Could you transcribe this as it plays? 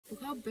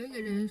how big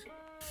it is.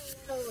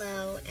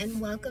 Hello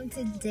and welcome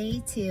to day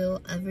 2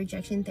 of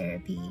rejection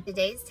therapy.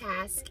 Today's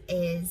task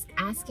is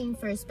asking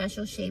for a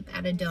special shape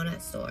at a donut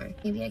store.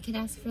 Maybe I could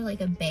ask for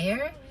like a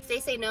bear. If they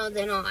say no,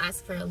 then I'll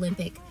ask for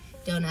Olympic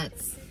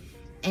donuts.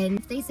 And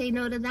if they say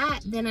no to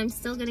that, then I'm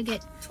still gonna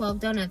get 12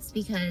 donuts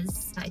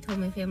because I told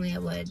my family I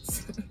would.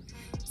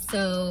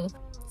 So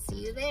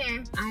see you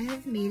there. I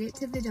have made it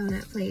to the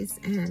donut place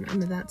and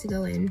I'm about to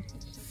go in.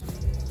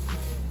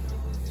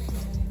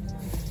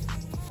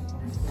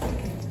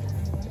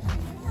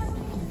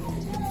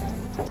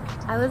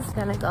 I was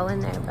gonna go in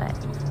there, but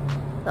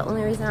the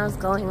only reason I was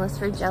going was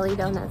for jelly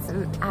donuts.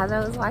 And as I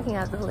was walking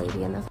out, the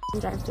lady in the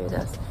drive-thru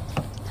goes,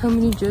 "How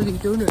many jelly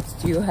donuts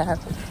do you have?"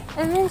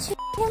 And then she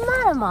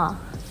marked them all.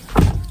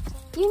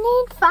 "You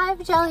need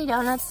 5 jelly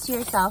donuts to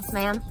yourself,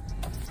 ma'am."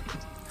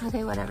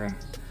 Okay, whatever.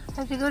 I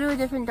have to go to a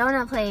different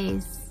donut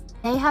place.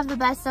 They have the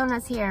best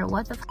donuts here.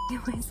 What the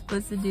am I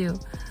supposed to do?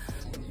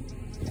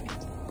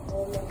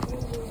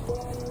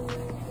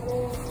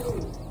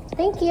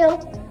 Thank you.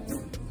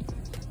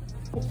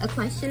 A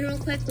question real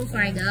quick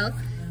before I go.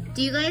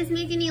 Do you guys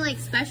make any like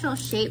special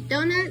shaped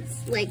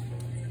donuts? Like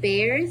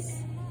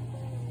bears?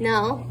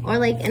 No? Or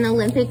like an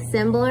Olympic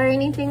symbol or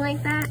anything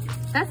like that?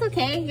 That's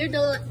okay. Your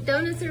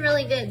donuts are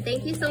really good.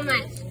 Thank you so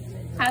much.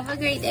 Have a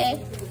great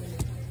day.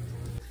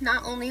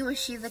 Not only was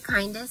she the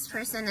kindest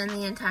person in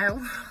the entire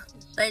world,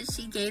 but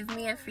she gave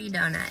me a free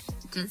donut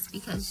just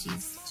because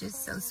she's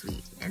just so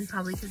sweet, and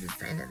probably because it's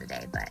the end of the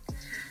day, but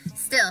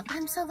still,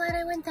 I'm so glad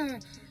I went there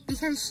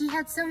because she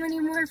had so many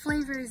more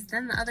flavors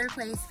than the other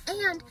place,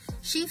 and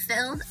she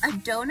filled a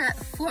donut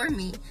for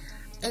me.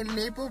 A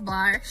maple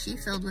bar she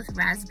filled with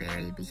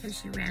raspberry because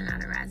she ran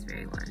out of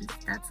raspberry ones.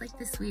 That's like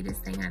the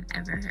sweetest thing I've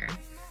ever heard.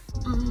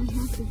 I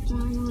have to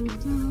drive on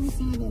the wrong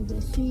side of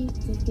the street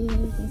to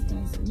give this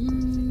guy some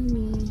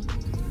money.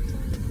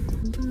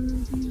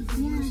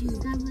 Yeah,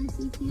 God bless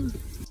you too.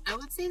 I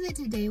would say that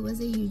today was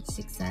a huge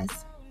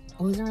success.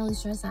 I wasn't really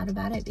stressed out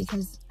about it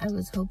because I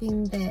was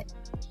hoping that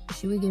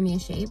she would give me a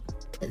shape.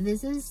 But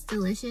this is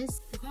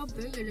delicious. Look how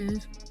big it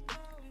is.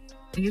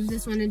 I give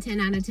this one a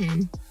 10 out of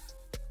 10.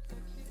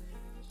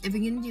 If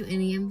you're gonna do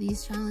any of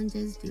these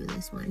challenges, do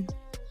this one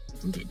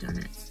and get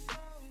donuts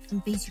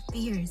and face your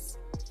fears.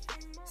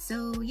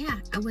 So yeah,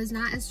 I was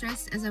not as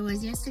stressed as I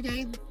was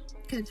yesterday,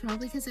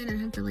 probably because I didn't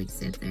have to like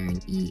sit there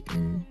and eat,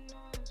 and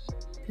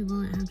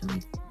people didn't have to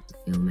like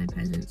feel my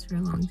presence for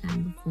a long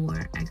time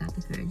before I got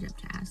the courage up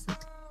to ask,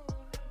 like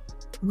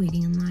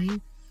waiting in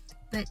line.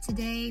 But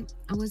today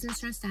I wasn't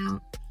stressed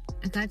out.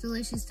 I got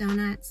delicious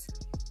donuts,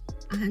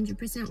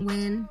 100%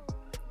 win.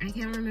 I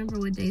can't remember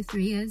what day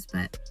 3 is,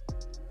 but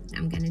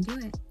I'm gonna do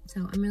it.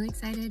 So I'm really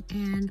excited,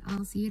 and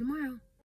I'll see you tomorrow.